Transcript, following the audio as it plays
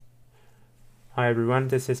Hi everyone,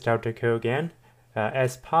 this is Dr. Ko again.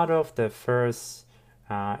 As part of the first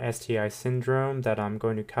STI syndrome that I'm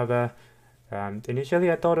going to cover, initially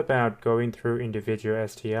I thought about going through individual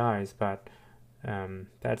STIs, but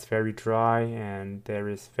that's very dry and there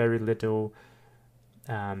is very little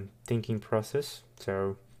thinking process.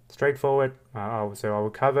 So straightforward. So I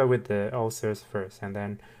will cover with the ulcers first, and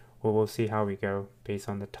then we will see how we go based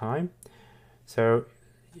on the time. So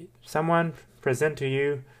someone present to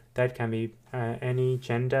you, that can be any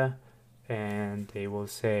gender, and they will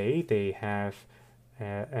say they have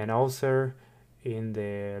an ulcer in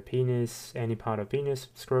their penis, any part of penis,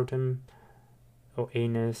 scrotum, or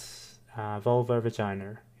anus, vulva,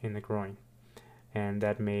 vagina, in the groin. And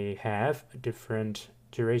that may have a different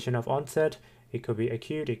duration of onset. It could be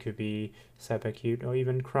acute, it could be subacute, or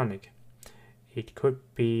even chronic. It could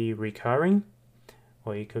be recurring,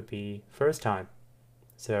 or it could be first time.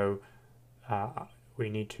 So we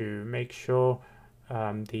need to make sure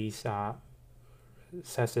these are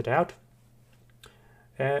tested out,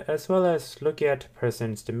 as well as look at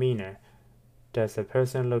person's demeanor. Does the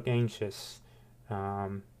person look anxious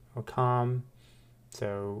or calm?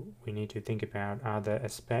 So we need to think about other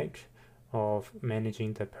aspects of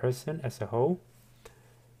managing the person as a whole.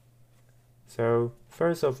 So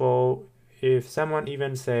first of all, if someone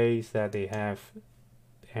even says that they have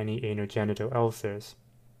any anogenital ulcers,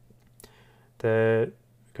 the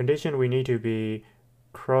condition we need to be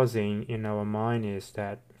crossing in our mind is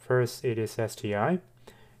that first it is STI,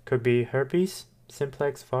 could be herpes,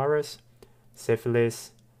 simplex virus,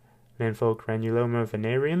 syphilis, lymphogranuloma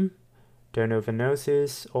venereum,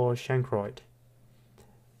 dernovenosis, or chancroid.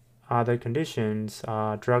 Other conditions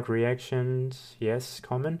are drug reactions, yes,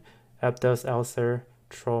 common, Erb's ulcer,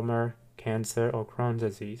 trauma, cancer, or Crohn's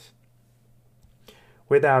disease.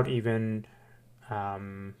 Without even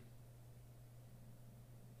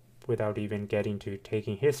getting to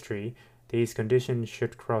taking history, these conditions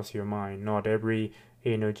should cross your mind. Not every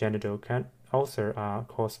anogenital ulcer are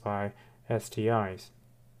caused by STIs.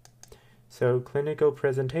 So clinical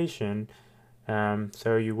presentation. The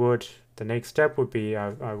next step would be,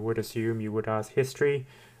 I would assume you would ask history,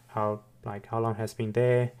 how long has been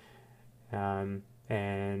there, and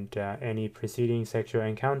any preceding sexual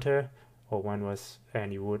encounter,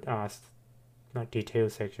 and you would ask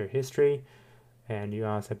detailed sexual history, and you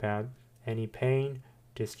ask about any pain,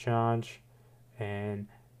 discharge, and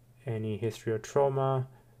any history of trauma,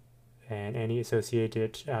 and any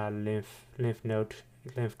associated lymph node,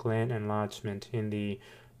 lymph gland enlargement in the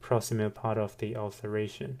proximal part of the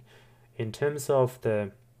ulceration. In terms of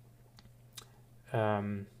the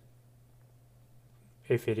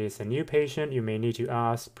if it is a new patient, you may need to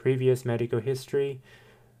ask previous medical history,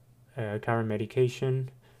 current medication,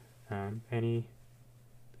 any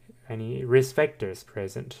risk factors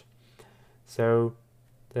present. So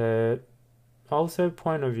the ulcer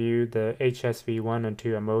point of view, the HSV 1 and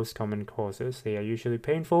 2 are most common causes. They are usually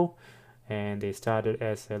painful, and they started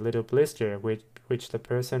as a little blister which the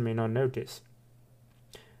person may not notice.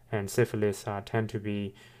 And syphilis tend to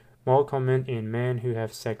be more common in men who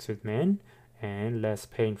have sex with men and less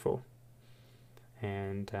painful.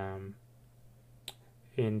 And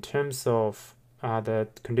in terms of other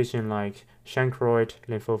conditions like chancroid,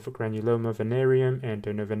 lymphogranuloma venereum, and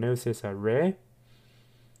dernovenosis are rare.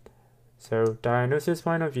 So diagnosis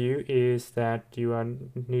point of view is that you are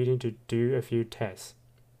needing to do a few tests.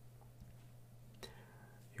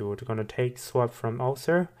 You're going to take swab from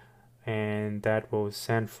ulcer, and that will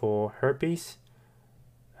send for herpes,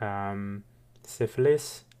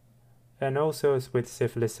 syphilis, and also with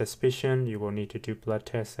syphilis suspicion, you will need to do blood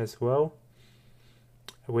tests as well.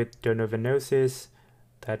 With dernovenosis,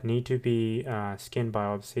 that need to be skin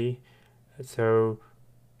biopsy. So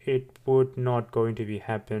it would not going to be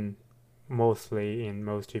happen mostly in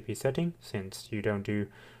most GP setting since you don't do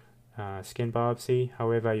skin biopsy.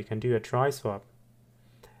 However, you can do a dry swab.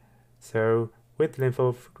 So with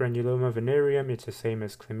lymphogranuloma venereum, it's the same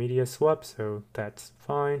as chlamydia swab, so that's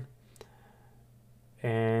fine.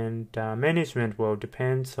 And management will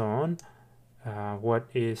depend on what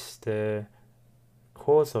is the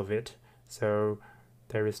cause of it. So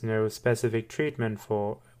there is no specific treatment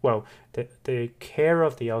for, the care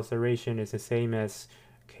of the ulceration is the same as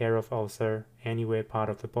care of ulcer anywhere part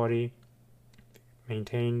of the body.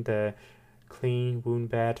 Maintain the clean wound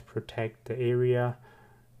bed, protect the area.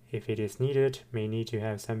 If it is needed, may need to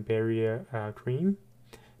have some barrier cream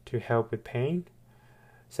to help with pain.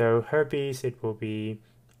 So herpes, it will be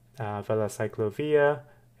valacyclovir,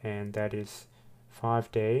 and that is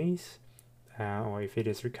 5 days. Or if it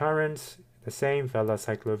is recurrence, the same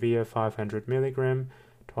valacyclovir 500 milligram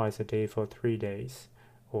twice a day for 3 days.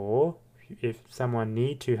 Or if someone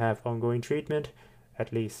need to have ongoing treatment,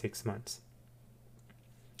 at least 6 months.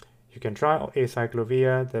 You can try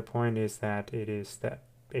acyclovir. The point is that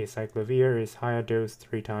acyclovir is higher dose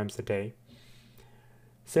 3 times a day.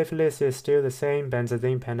 Syphilis is still the same,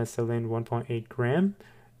 benzazine penicillin 1.8 gram,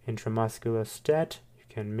 intramuscular stat. You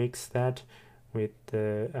can mix that with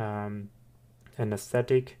the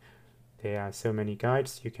anesthetic. There are so many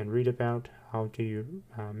guides you can read about how do you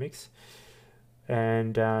mix.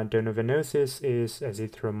 And donovenosis is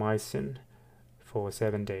azithromycin for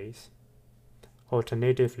 7 days.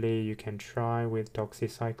 Alternatively, you can try with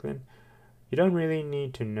doxycycline. You don't really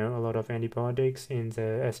need to know a lot of antibiotics in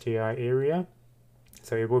the STI area.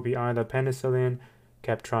 So it will be either penicillin,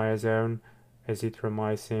 ceftriaxone,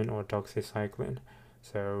 azithromycin, or doxycycline.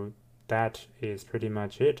 So that is pretty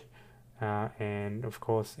much it. And of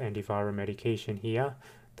course, antiviral medication here.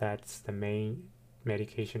 That's the main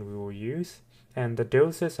medication we will use. And the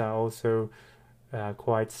doses are also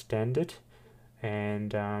quite standard.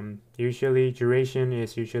 And usually duration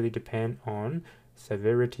is usually depend on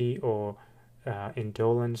severity or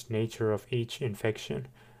indolent nature of each infection.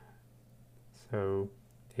 So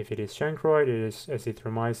if it is chancroid, it is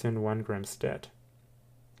azithromycin 1 gram stat,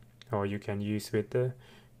 or you can use with the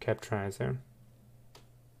ceftriaxone.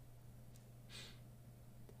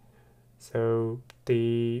 So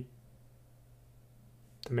the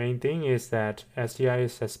main thing is that STI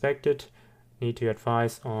is suspected, need to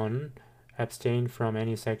advise on abstain from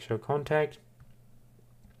any sexual contact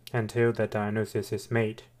until the diagnosis is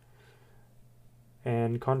made.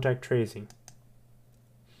 And contact tracing.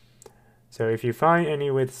 So if you find any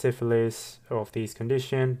with syphilis of these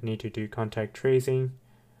conditions, need to do contact tracing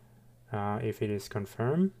if it is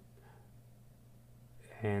confirmed.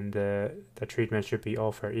 And the treatment should be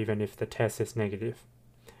offered even if the test is negative.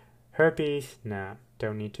 Herpes, nah,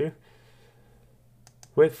 don't need to.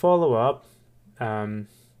 With follow-up,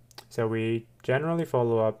 so we generally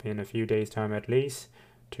follow up in a few days' time at least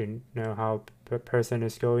to know how the person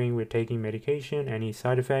is going with taking medication, any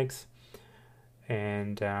side effects,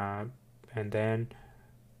 and then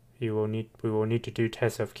we will need to do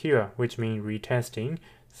tests of cure, which means retesting,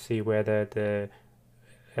 see whether the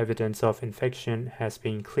evidence of infection has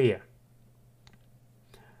been clear.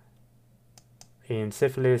 In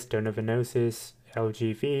syphilis, donovenosis,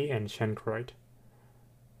 LGV, and chancroid.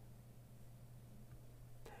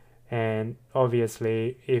 And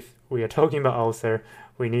obviously, if we are talking about ulcer,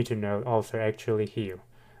 we need to know ulcer actually heal,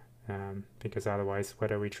 because otherwise,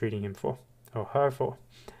 what are we treating him for or her for?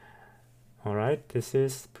 All right, this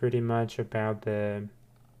is pretty much about the.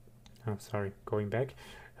 Oh, sorry, going back,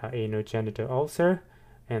 anogenital ulcer,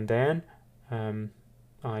 and then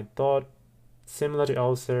I thought similar to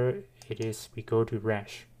ulcer, it is we go to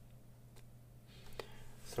rash.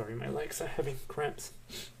 Sorry, my legs are having cramps.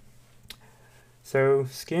 So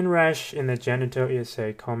skin rash in the genital is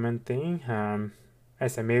a common thing.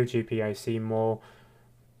 As a male GP, I see more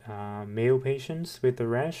male patients with the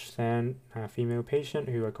rash than female patients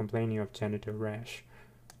who are complaining of genital rash.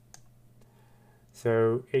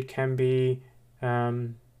 So it can be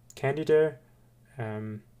candida,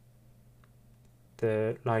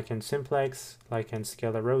 the lichen simplex, lichen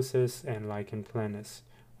sclerosus, and lichen planus,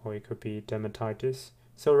 or it could be dermatitis,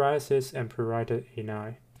 psoriasis, and pruritus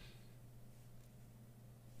ani.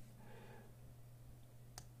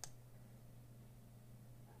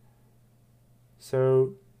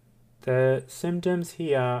 So the symptoms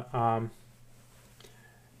here are,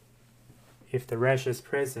 if the rash is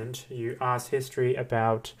present, you ask history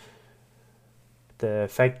about the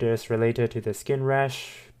factors related to the skin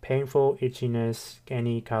rash, painful, itchiness,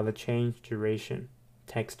 any color change, duration,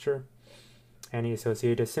 texture, any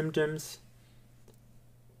associated symptoms,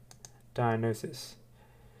 diagnosis.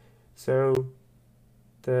 So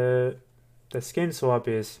the skin swab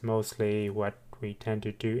is mostly what we tend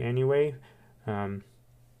to do anyway.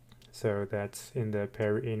 So that's in the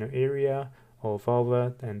perianal area or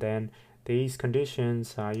vulva, and then these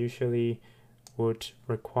conditions usually would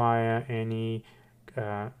require any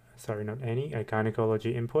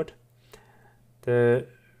gynecology input.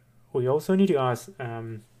 We also need to ask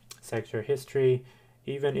sexual history,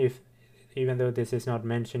 even though this is not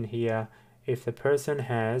mentioned here. If the person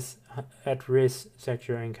has at-risk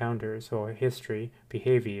sexual encounters or history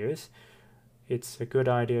behaviors, it's a good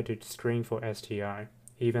idea to screen for STI,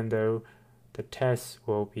 even though the test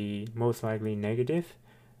will be most likely negative,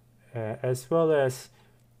 as well as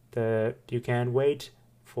you can wait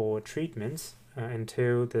for treatments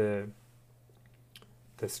until the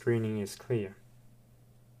screening is clear.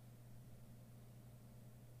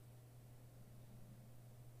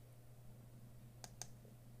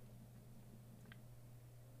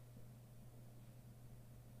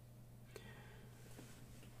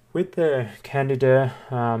 with the Candida,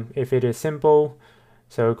 if it is simple,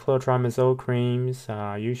 so clotrimazole creams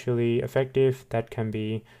are usually effective. That can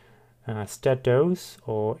be stat dose,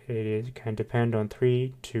 or can depend on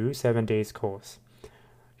 3 to 7 days course. You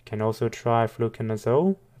can also try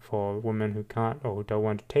fluconazole for women who can't or don't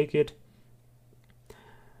want to take it.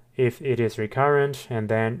 If it is recurrent, and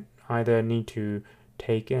then either need to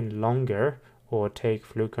take in longer or take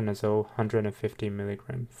fluconazole 150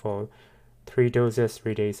 mg for 3 doses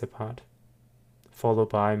 3 days apart, followed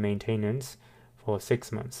by maintenance for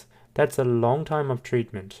 6 months. That's a long time of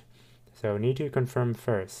treatment, so need to confirm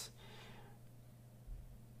first.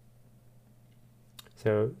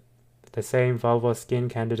 So the same vulvar skin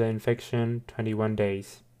candida infection, 21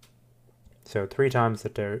 days. So 3 times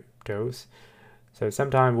the dose. So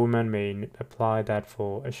sometimes women may apply that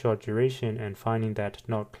for a short duration and finding that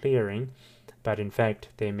not clearing, but in fact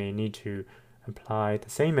they may need to apply the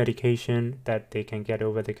same medication that they can get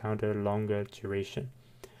over the counter longer duration.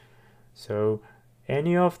 So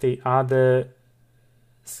any of the other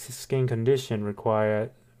skin condition require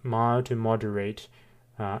mild to moderate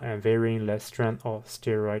and varying less strength of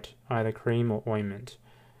steroid, either cream or ointment,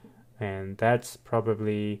 and that's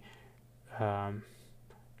probably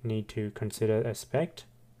need to consider aspect.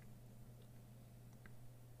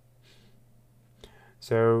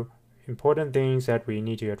 So important things that we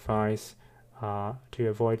need to advise are to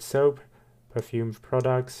avoid soap, perfumed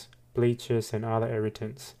products, bleaches, and other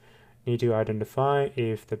irritants. Need to identify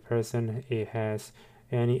if the person has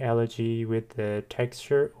any allergy with the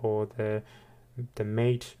texture or the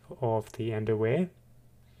mate of the underwear.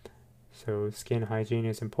 So skin hygiene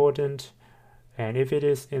is important, and if it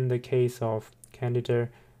is in the case of Candida,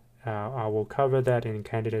 I will cover that in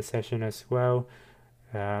Candida session as well.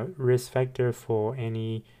 Risk factor for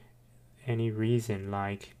any reason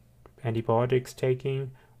like antibiotics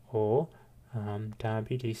taking or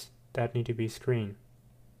diabetes that need to be screened.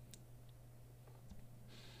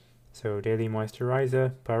 So daily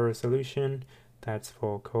moisturizer, Baro solution, that's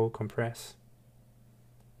for cold compress.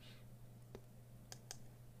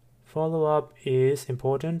 Follow-up is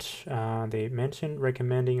important. They mentioned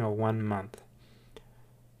recommending a 1 month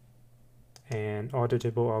and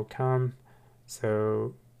auditable outcome.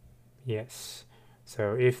 So yes,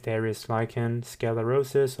 so if there is lichen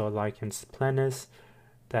sclerosis or lichen planus,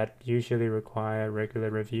 that usually require regular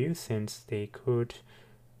review, since they could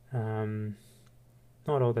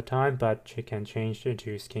not all the time, but it can change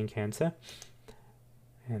into skin cancer,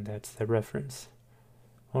 and that's the reference.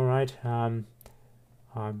 All right, I'm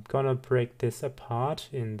gonna break this apart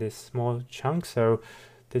in this small chunk, so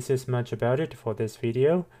this is much about it for this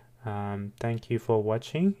video. Thank you for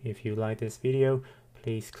watching. If you like this video,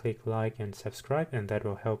 please click like and subscribe, and that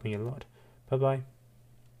will help me a lot. Bye bye.